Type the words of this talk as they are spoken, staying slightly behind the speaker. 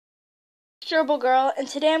Gerbil Girl, and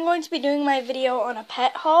today I'm going to be doing my video on a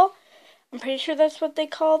pet haul. I'm pretty sure that's what they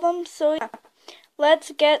call them. So yeah,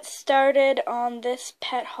 let's get started on this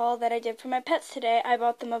pet haul that I did for my pets today. I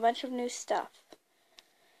bought them a bunch of new stuff.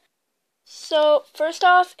 So first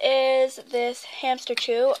off is this hamster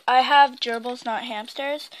chew. I have gerbils, not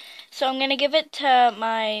hamsters, so I'm going to give it to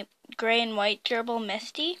my gray and white gerbil,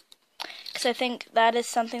 Misty, because I think that is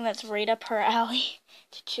something that's right up her alley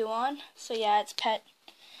to chew on. So yeah, it's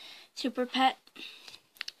Super Pet.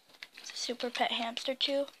 It's a Super Pet hamster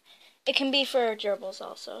chew. It can be for gerbils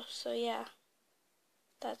also. So yeah,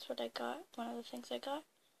 that's what I got. One of the things I got.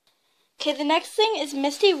 Okay, the next thing is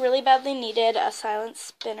Misty really badly needed a silent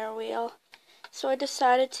spinner wheel. So I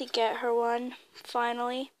decided to get her one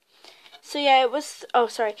finally. So yeah, it was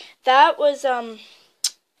that was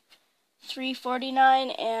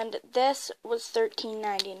 $3.49 and this was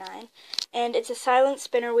 $13.99. And it's a silent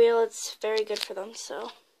spinner wheel. It's very good for them.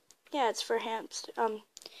 So yeah, it's for hamsters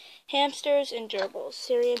and gerbils,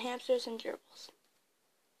 Syrian hamsters and gerbils.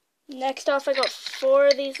 Next off, I got 4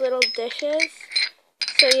 of these little dishes.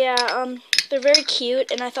 So yeah, they're very cute,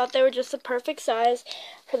 and I thought they were just the perfect size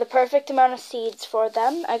for the perfect amount of seeds for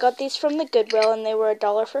them. I got these from the Goodwill, and they were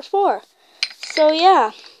 $1 for 4. So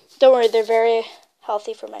yeah, don't worry, they're very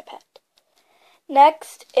healthy for my pet.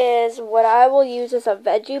 Next is what I will use as a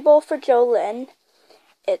veggie bowl for Jolynn.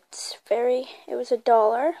 It was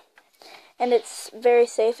 $1. And it's very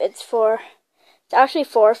safe. It's actually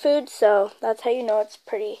for food, so that's how you know it's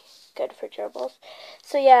pretty good for gerbils.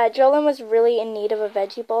 So yeah, Jolynn was really in need of a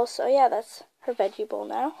veggie bowl, so yeah, that's her veggie bowl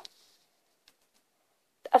now.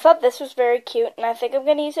 I thought this was very cute, and I think I'm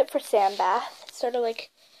going to use it for sand bath. It's sort of like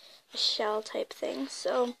a shell type thing.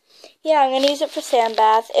 So yeah, I'm going to use it for sand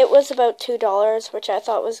bath. It was about $2, which I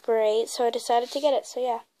thought was great, so I decided to get it. So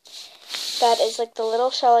yeah, that is like the little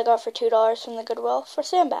shell I got for $2 from the Goodwill for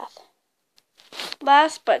sand bath.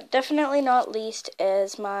 Last but definitely not least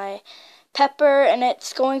is my pepper, and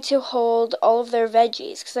it's going to hold all of their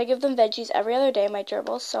veggies because I give them veggies every other day, my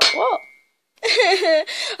gerbils. So whoa.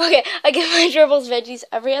 Okay, I give my gerbils veggies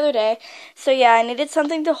every other day. So yeah, I needed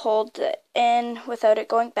something to hold it in without it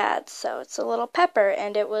going bad. So it's a little pepper,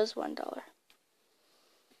 and it was $1.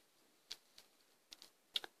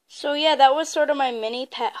 So yeah, that was sort of my mini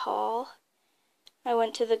pet haul. I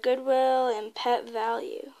went to the Goodwill and Pet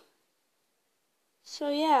Value. So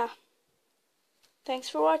yeah, thanks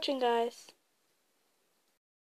for watching, guys.